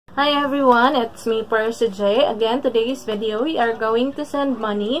Hi everyone, it's me Percy J. Again, today's video we are going to send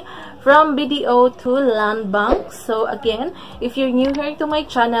money from BDO to Landbank. So again, if you're new here to my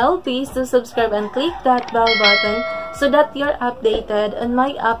channel, please do subscribe and click that bell button so that you're updated on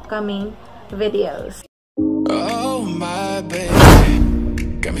my upcoming videos. Oh my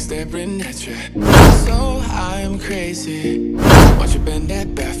baby, got me staring at you. So I'm crazy. Won't you bend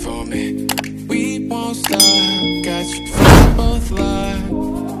that back for me? We won't stop. Got you feeling both love.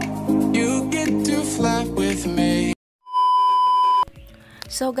 You get to fly with me.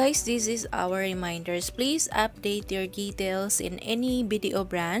 So guys, this is our reminders. Please update your details in any BDO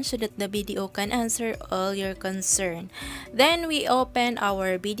branch so that the BDO can answer all your concern. Then we open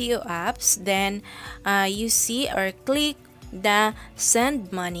our BDO apps. Then you see or click the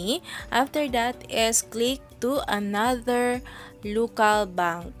send money. After that is click to another local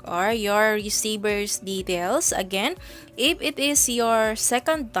bank or your receiver's details. Again, if it is your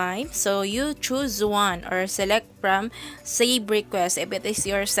second time, so you choose one or select from save request if it is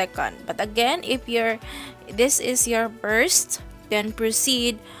your second. But again, if this is your first, then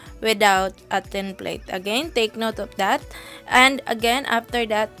proceed without a template. Again, take note of that. And again, after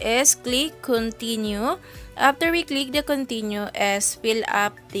that is click continue. After we click the continue is fill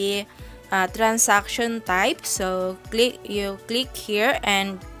up the transaction type. So you click here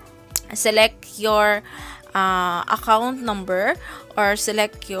and select your account number or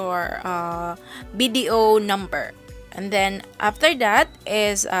select your BDO number, and then after that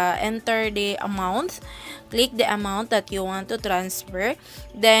is enter the amount. Click the amount that you want to transfer.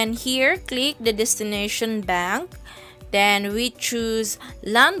 Then here click the destination bank. Then we choose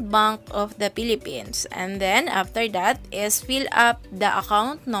Landbank of the Philippines, and then after that is fill up the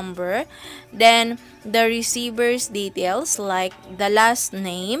account number, then the receiver's details like the last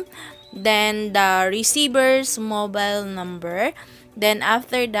name, then the receiver's mobile number, then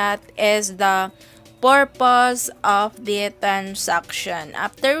after that is the purpose of the transaction.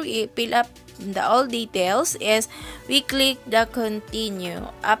 After we fill up the all details is we click the continue.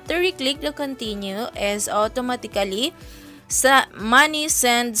 After we click the continue is automatically money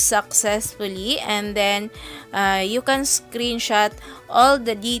sent successfully, and then you can screenshot all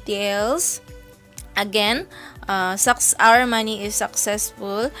the details. Again, our money is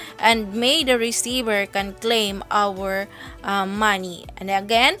successful and may the receiver can claim our money. And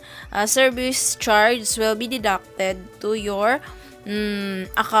again, service charge will be deducted to your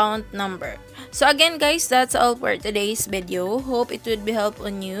account number. So again guys, that's all for today's video. Hope it would be helpful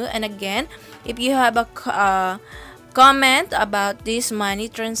on you. And again, if you have a comment about this money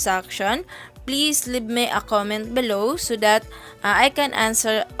transaction, please leave me a comment below so that I can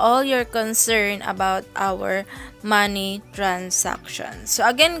answer all your concern about our money transaction. So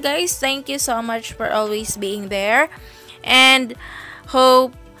again guys, thank you so much for always being there and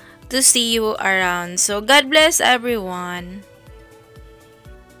hope to see you around. So God bless everyone.